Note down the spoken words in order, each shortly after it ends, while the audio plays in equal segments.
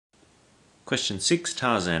Question 6.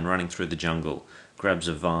 Tarzan, running through the jungle, grabs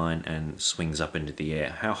a vine and swings up into the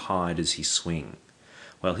air. How high does he swing?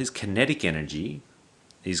 Well, his kinetic energy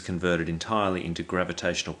is converted entirely into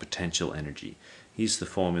gravitational potential energy. Here's the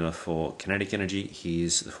formula for kinetic energy,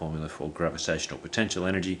 here's the formula for gravitational potential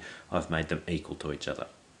energy. I've made them equal to each other.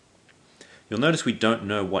 You'll notice we don't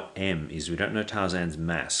know what m is. We don't know Tarzan's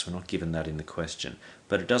mass. We're not given that in the question.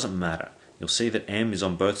 But it doesn't matter. You'll see that m is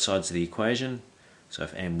on both sides of the equation. So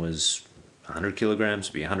if m was 100 kilograms,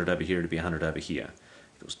 it'd be 100 over here, it'd be 100 over here.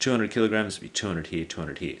 If it was 200 kilograms, it'd be 200 here,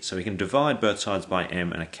 200 here. So we can divide both sides by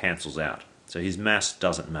m and it cancels out. So his mass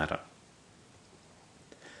doesn't matter.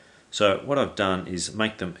 So what I've done is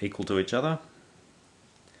make them equal to each other.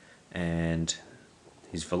 And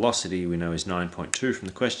his velocity we know is 9.2 from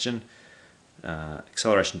the question.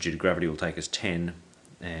 Acceleration due to gravity will take us 10,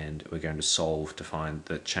 and we're going to solve to find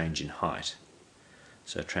the change in height.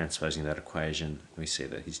 So transposing that equation, we see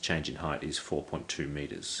that his change in height is 4.2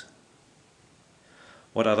 meters.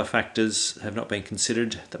 What other factors have not been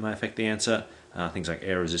considered that may affect the answer? Things like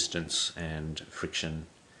air resistance and friction.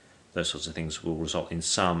 Those sorts of things will result in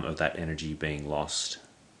some of that energy being lost.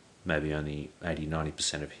 Maybe only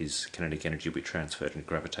 80–90% of his kinetic energy will be transferred into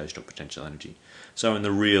gravitational potential energy. So in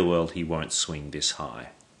the real world he won't swing this high.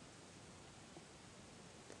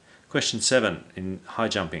 Question 7 in high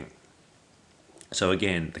jumping. So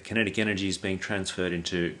again, the kinetic energy is being transferred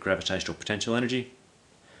into gravitational potential energy.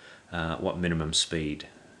 What minimum speed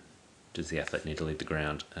does the athlete need to leave the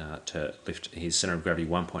ground to lift his centre of gravity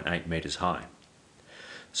 1.8 meters high?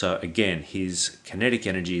 So again, his kinetic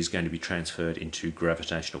energy is going to be transferred into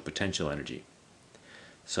gravitational potential energy.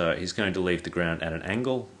 So he's going to leave the ground at an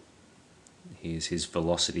angle. Here's his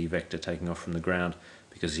velocity vector taking off from the ground.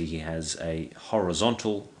 Because he has a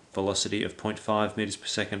horizontal velocity of 0.5 meters per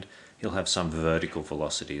second, he'll have some vertical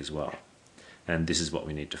velocity as well. And this is what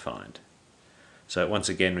we need to find. So once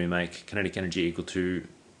again, we make kinetic energy equal to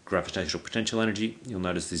gravitational potential energy. You'll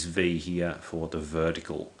notice this v here for the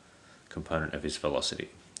vertical component of his velocity.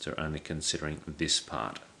 So we're only considering this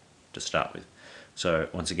part to start with. So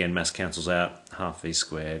once again, mass cancels out, half v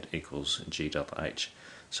squared equals g delta h.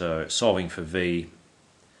 So solving for v,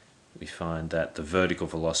 we find that the vertical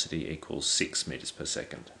velocity equals 6 meters per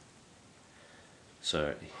second.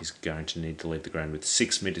 So he's going to need to leave the ground with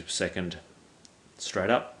 6 meters per second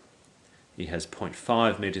straight up. He has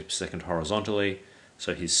 0.5 meters per second horizontally,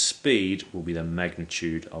 so his speed will be the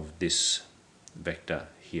magnitude of this vector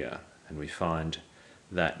here, and we find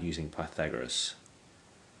that using Pythagoras.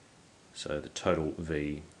 So the total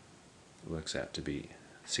v works out to be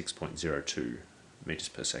 6.02 meters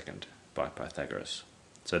per second by Pythagoras.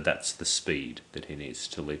 So that's the speed that he needs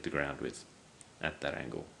to leave the ground with at that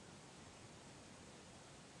angle.